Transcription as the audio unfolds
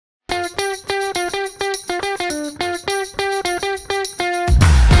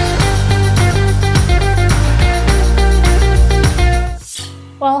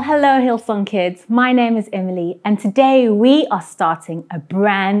Hillsong Kids, my name is Emily and today we are starting a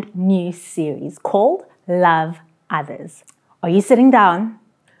brand new series called Love Others. Are you sitting down?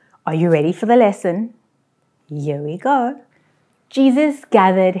 Are you ready for the lesson? Here we go. Jesus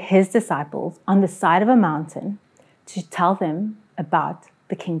gathered his disciples on the side of a mountain to tell them about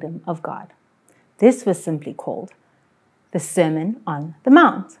the kingdom of God. This was simply called the Sermon on the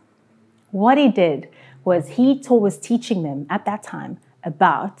Mount. What he did was he was teaching them at that time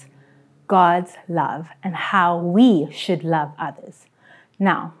about God's love and how we should love others.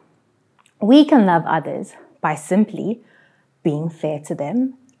 Now, we can love others by simply being fair to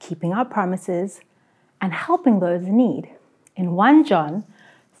them, keeping our promises, and helping those in need. In 1 John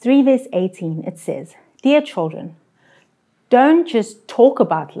 3 verse 18, it says, "Dear children, don't just talk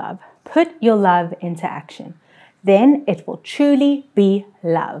about love, put your love into action. Then it will truly be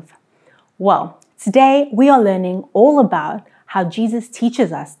love." Well, today we are learning all about how Jesus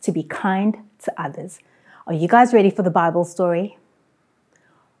teaches us to be kind to others. Are you guys ready for the Bible story?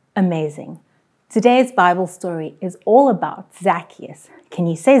 Amazing. Today's Bible story is all about Zacchaeus. Can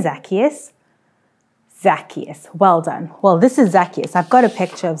you say Zacchaeus? Zacchaeus. Well done. Well, this is Zacchaeus. I've got a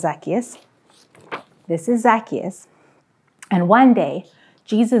picture of Zacchaeus. This is Zacchaeus. And one day,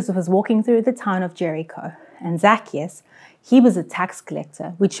 Jesus was walking through the town of Jericho. And Zacchaeus, he was a tax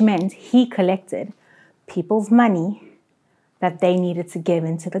collector, which meant he collected people's money that they needed to give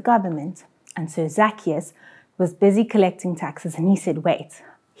into the government. And so Zacchaeus was busy collecting taxes and he said, wait,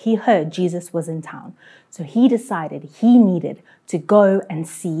 he heard Jesus was in town. So he decided he needed to go and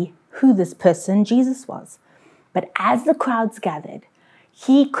see who this person Jesus was. But as the crowds gathered,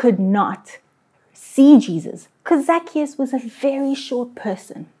 he could not see Jesus because Zacchaeus was a very short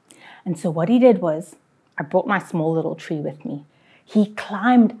person. And so what he did was, I brought my small little tree with me. He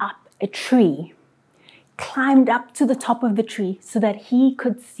climbed up a tree, climbed up to the top of the tree so that he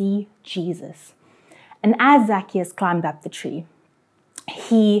could see Jesus. And as Zacchaeus climbed up the tree,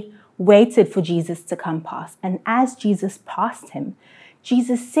 he waited for Jesus to come past. And as Jesus passed him,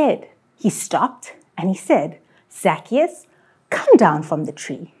 Jesus said, he stopped and he said, "Zacchaeus, come down from the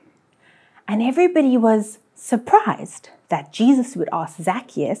tree." And everybody was surprised that Jesus would ask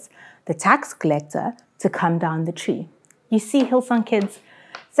Zacchaeus, the tax collector, to come down the tree. You see, Hillsong Kids,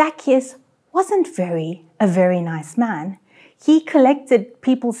 Zacchaeus wasn't a very nice man. He collected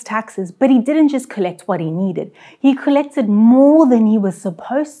people's taxes, but he didn't just collect what he needed. He collected more than he was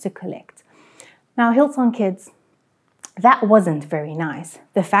supposed to collect. Now, Hillsong Kids, that wasn't very nice,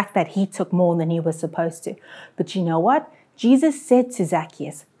 the fact that he took more than he was supposed to. But you know what? Jesus said to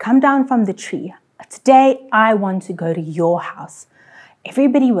Zacchaeus, "Come down from the tree. Today, I want to go to your house."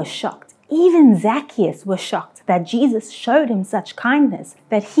 Everybody was shocked. Even Zacchaeus was shocked that Jesus showed him such kindness,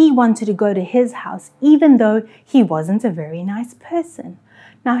 that he wanted to go to his house, even though he wasn't a very nice person.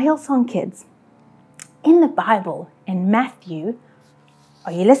 Now, Hillsong Kids, in the Bible, in Matthew,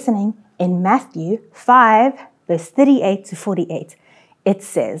 are you listening? In Matthew 5, verse 38 to 48, it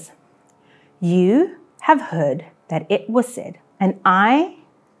says, "You have heard that it was said, an eye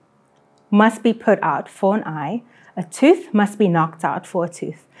must be put out for an eye, a tooth must be knocked out for a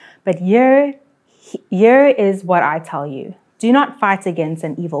tooth. But here is what I tell you. Do not fight against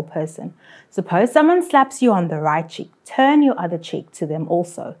an evil person. Suppose someone slaps you on the right cheek, turn your other cheek to them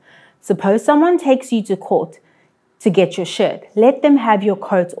also. Suppose someone takes you to court to get your shirt, let them have your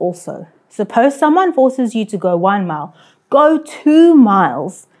coat also. Suppose someone forces you to go 1 mile, go 2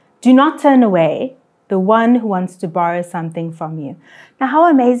 miles. Do not turn away the one who wants to borrow something from you." Now, how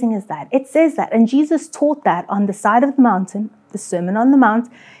amazing is that? It says that, and Jesus taught that on the side of the mountain, the Sermon on the Mount.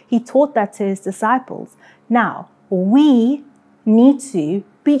 He taught that to his disciples. Now, we need to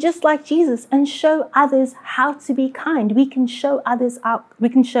be just like Jesus and show others how to be kind. We can show others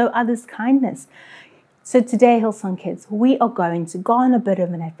kindness. So today, Hillsong Kids, we are going to go on a bit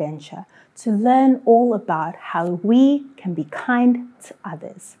of an adventure to learn all about how we can be kind to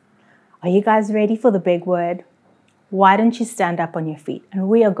others. Are you guys ready for the big word? Why don't you stand up on your feet and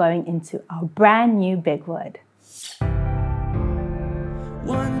we are going into our brand new big word.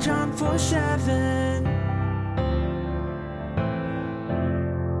 1 John 4:7.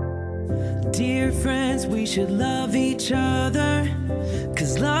 Dear friends, we should love each other,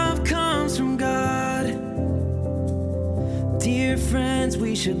 'cause love comes from God. Dear friends,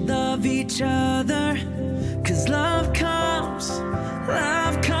 we should love each other, 'cause love comes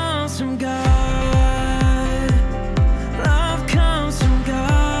from God. Love comes from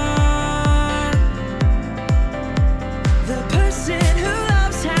God. The person who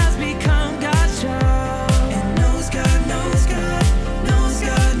loves has become God's child and knows God, knows God, knows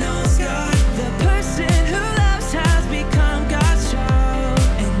God, knows God. The person who loves has become God's child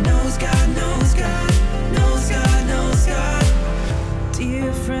and knows God.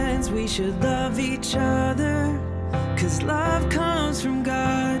 we should love each other, 'cause love comes from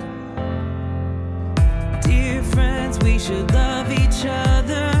God. Dear friends, we should love each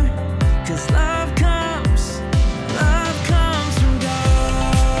other, 'cause love comes from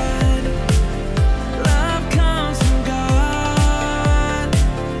God. Love comes from God.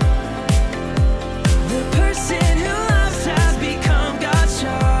 The person who loves has become God's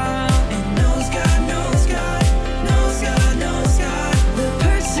child, and knows God, knows God, knows God, knows God. The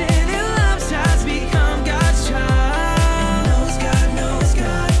person who loves has become God's child, and knows God, knows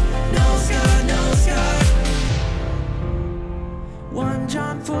God, knows God, knows God. 1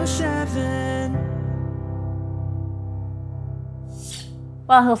 John 4:7.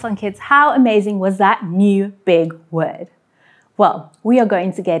 Well, Hillsong Kids, how amazing was that new big word? Well, we are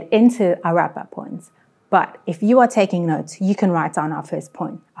going to get into our wrap-up points. But if you are taking notes, you can write down our first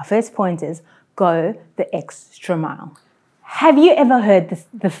point. Our first point is go the extra mile. Have you ever heard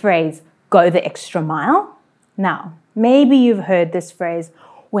the phrase, go the extra mile? Now, maybe you've heard this phrase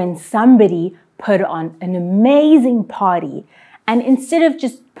when somebody put on an amazing party, and instead of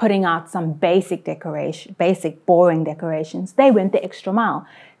just putting out some basic boring decorations, they went the extra mile.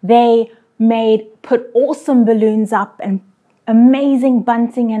 They put awesome balloons up and amazing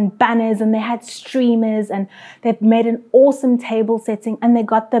bunting and banners, and they had streamers, and they made an awesome table setting, and they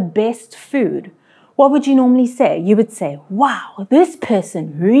got the best food. What would you normally say? You would say, wow, this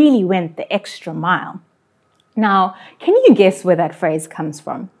person really went the extra mile. Now, can you guess where that phrase comes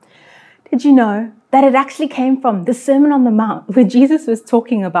from? Did you know that it actually came from the Sermon on the Mount, where Jesus was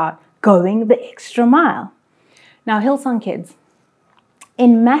talking about going the extra mile? Now, Hillsong Kids,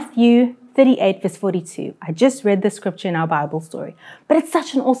 in Matthew 38 verse 42, I just read the scripture in our Bible story, but it's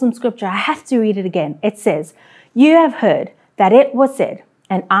such an awesome scripture, I have to read it again. It says, you have heard that it was said,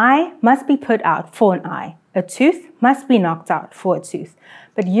 an eye must be put out for an eye, a tooth must be knocked out for a tooth.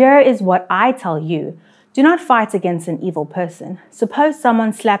 But here is what I tell you, do not fight against an evil person. Suppose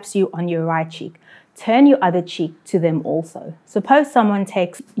someone slaps you on your right cheek, turn your other cheek to them also. Suppose someone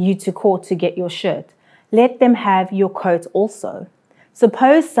takes you to court to get your shirt, let them have your coat also.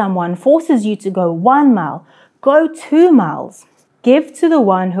 Suppose someone forces you to go 1 mile, go 2 miles. Give to the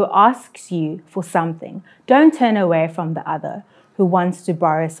one who asks you for something. Don't turn away from the other who wants to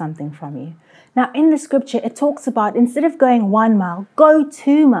borrow something from you. Now, in the scripture, it talks about instead of going 1 mile, go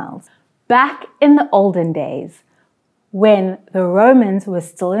 2 miles. Back in the olden days, when the Romans were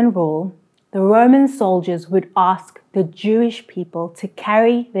still in rule, the Roman soldiers would ask the Jewish people to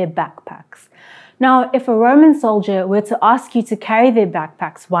carry their backpacks. Now, if a Roman soldier were to ask you to carry their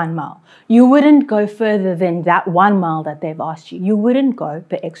backpacks 1 mile, you wouldn't go further than that 1 mile that they've asked you. You wouldn't go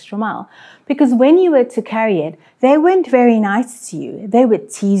the extra mile. Because when you were to carry it, they weren't very nice to you. They would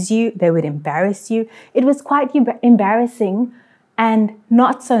tease you, they would embarrass you. It was quite embarrassing and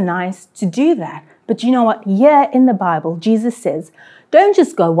not so nice to do that. But you know what? Here in the Bible, Jesus says, don't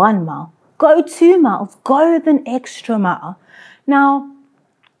just go 1 mile, go 2 miles, go the extra mile. Now,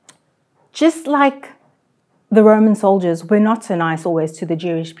 just like the Roman soldiers were not so nice always to the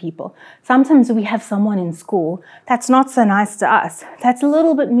Jewish people, sometimes we have someone in school that's not so nice to us, that's a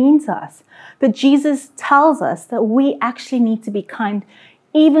little bit mean to us. But Jesus tells us that we actually need to be kind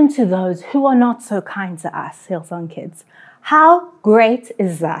even to those who are not so kind to us, Hillsong Kids. How great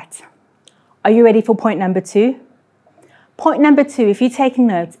is that? Are you ready for point number 2? Point number 2, if you're taking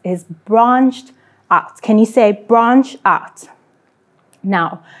notes, is branched out. Can you say branch out?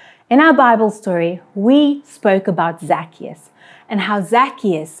 Now, in our Bible story, we spoke about Zacchaeus and how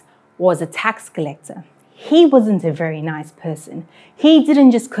Zacchaeus was a tax collector. He wasn't a very nice person. He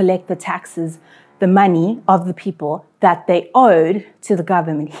didn't just collect the taxes, the money of the people that they owed to the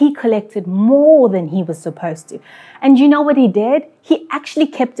government. He collected more than he was supposed to. And you know what he did? He actually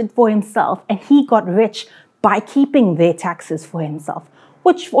kept it for himself, and he got rich by keeping their taxes for himself,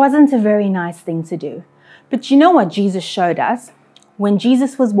 which wasn't a very nice thing to do. But you know what Jesus showed us? When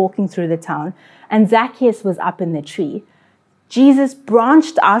Jesus was walking through the town and Zacchaeus was up in the tree, Jesus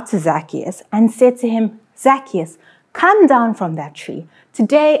branched out to Zacchaeus and said to him, Zacchaeus, come down from that tree.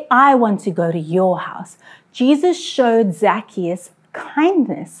 Today I want to go to your house. Jesus showed Zacchaeus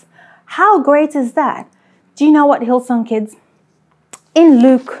kindness. How great is that? Do you know what, Hillsong Kids? In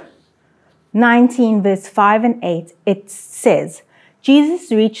Luke 19 verse 5 and 8, it says,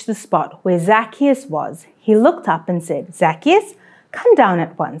 Jesus reached the spot where Zacchaeus was. He looked up and said, Zacchaeus, come down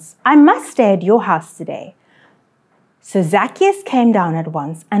at once. I must stay at your house today. So Zacchaeus came down at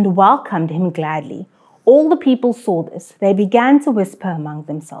once and welcomed him gladly. All the people saw this. They began to whisper among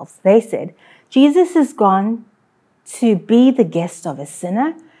themselves. They said, Jesus is gone to be the guest of a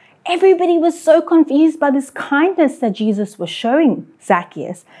sinner. Everybody was so confused by this kindness that Jesus was showing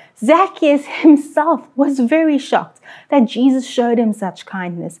Zacchaeus. Zacchaeus himself was very shocked that Jesus showed him such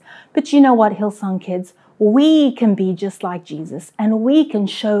kindness. But you know what, Hillsong kids? We can be just like Jesus and we can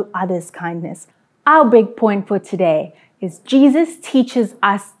show others kindness. Our big point for today is Jesus teaches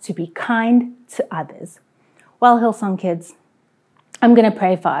us to be kind to others. Well, Hillsong kids, I'm going to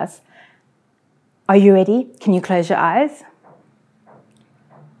pray for us. Are you ready? Can you close your eyes?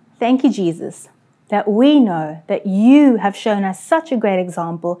 Thank you, Jesus, that we know that you have shown us such a great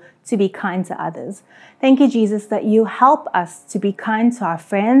example to be kind to others. Thank you, Jesus, that you help us to be kind to our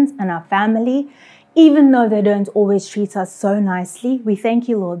friends and our family, even though they don't always treat us so nicely. We thank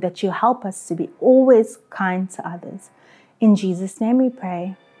you, Lord, that you help us to be always kind to others. In Jesus' name we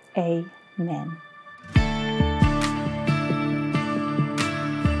pray. Amen.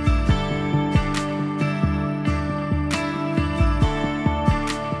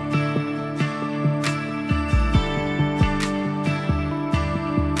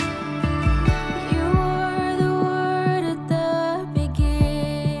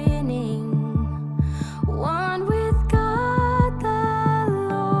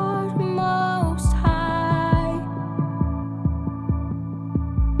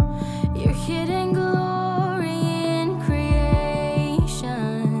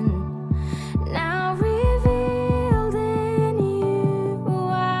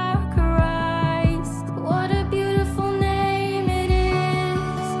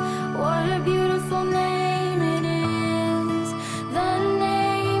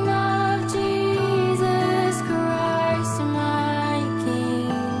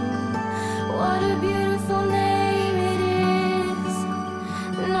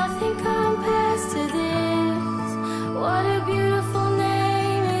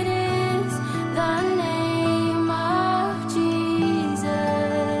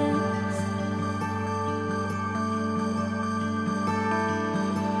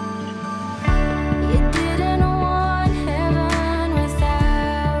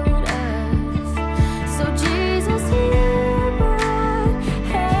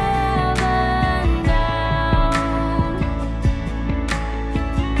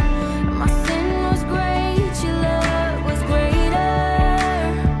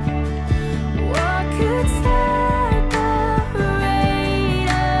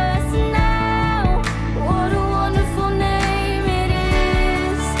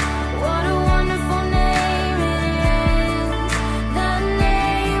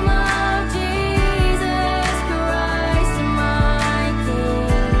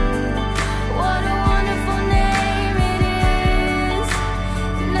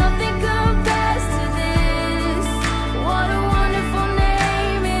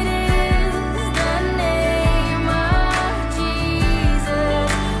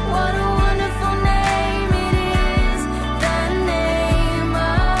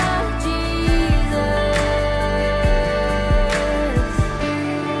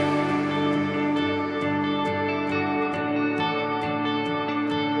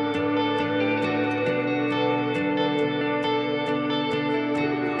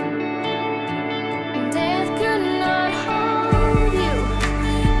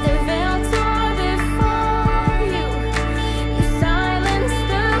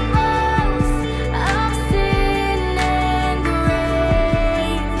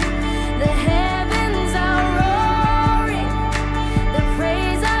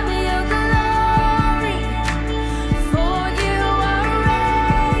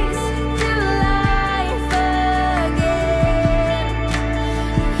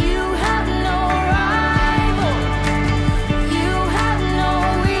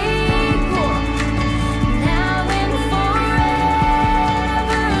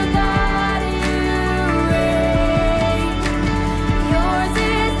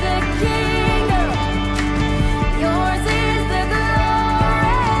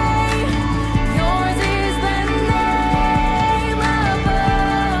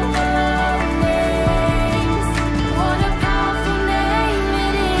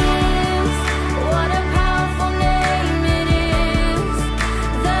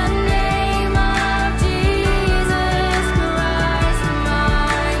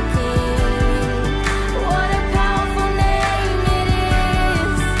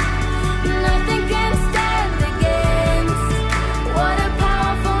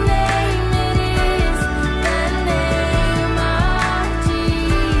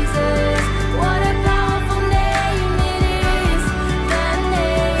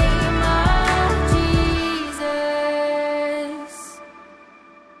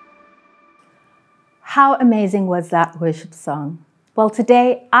 How amazing was that worship song? Well,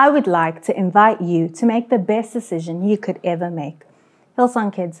 today I would like to invite you to make the best decision you could ever make.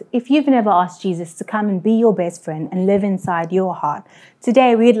 Hillsong Kids, if you've never asked Jesus to come and be your best friend and live inside your heart,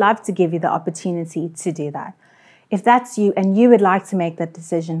 today we'd love to give you the opportunity to do that. If that's you and you would like to make that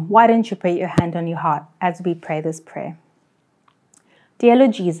decision, why don't you put your hand on your heart as we pray this prayer? Dear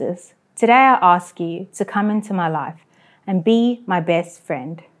Lord Jesus, today I ask you to come into my life and be my best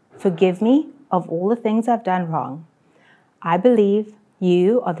friend. Forgive me of all the things I've done wrong. I believe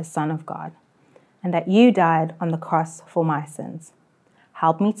you are the Son of God and that you died on the cross for my sins.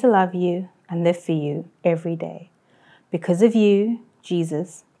 Help me to love you and live for you every day. Because of you,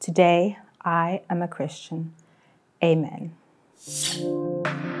 Jesus, today I am a Christian. Amen.